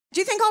Do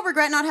you think I'll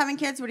regret not having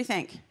kids? What do you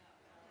think?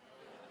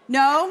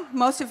 No?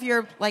 Most of you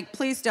are like,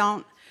 please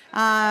don't.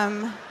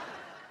 I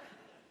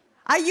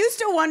used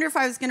to wonder if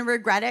I was going to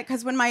regret it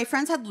because when my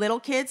friends had little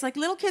kids, like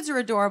little kids are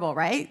adorable,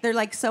 right? They're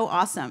like so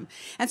awesome.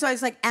 And so I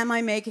was like, am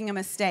I making a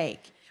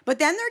mistake? But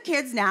then their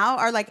kids now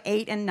are like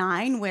 8 and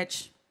 9,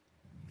 which...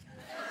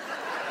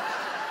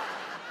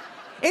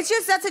 It's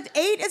just,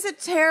 8 is a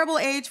terrible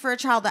age for a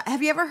child.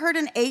 Have you ever heard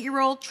an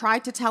 8-year-old try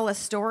to tell a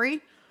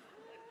story?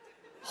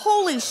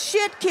 Holy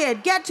shit,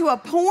 kid, get to a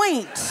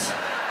point.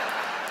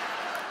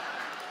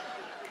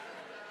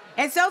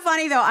 It's so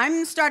funny, though.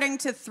 I'm starting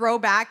to throw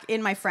back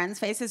in my friends'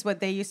 faces what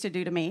they used to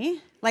do to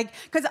me.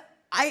 Because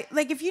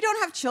if you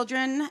don't have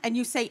children and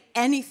you say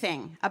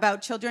anything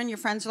about children, your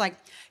friends are like,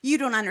 you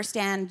don't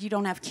understand, you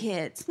don't have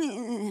kids.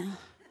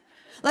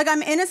 Like,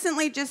 I'm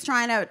innocently just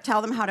trying to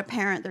tell them how to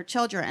parent their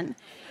children.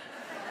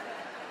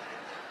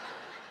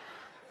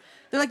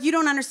 They're like, you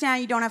don't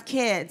understand, you don't have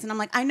kids. And I'm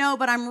like, I know,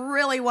 but I'm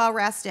really well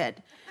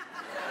rested.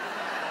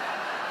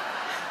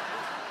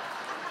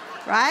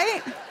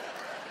 Right?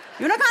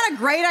 You know what kind of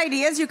great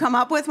ideas you come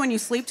up with when you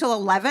sleep till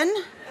 11?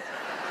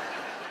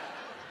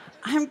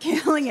 I'm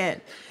killing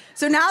it.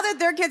 So now that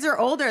their kids are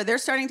older, they're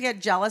starting to get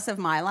jealous of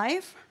my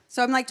life.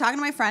 So I'm like talking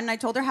to my friend, and I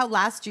told her how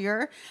last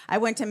year I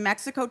went to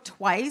Mexico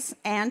twice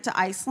and to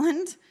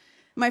Iceland.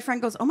 My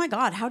friend goes, oh my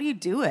God, how do you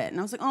do it? And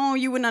I was like, oh,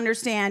 you wouldn't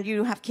understand,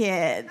 you have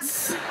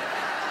kids.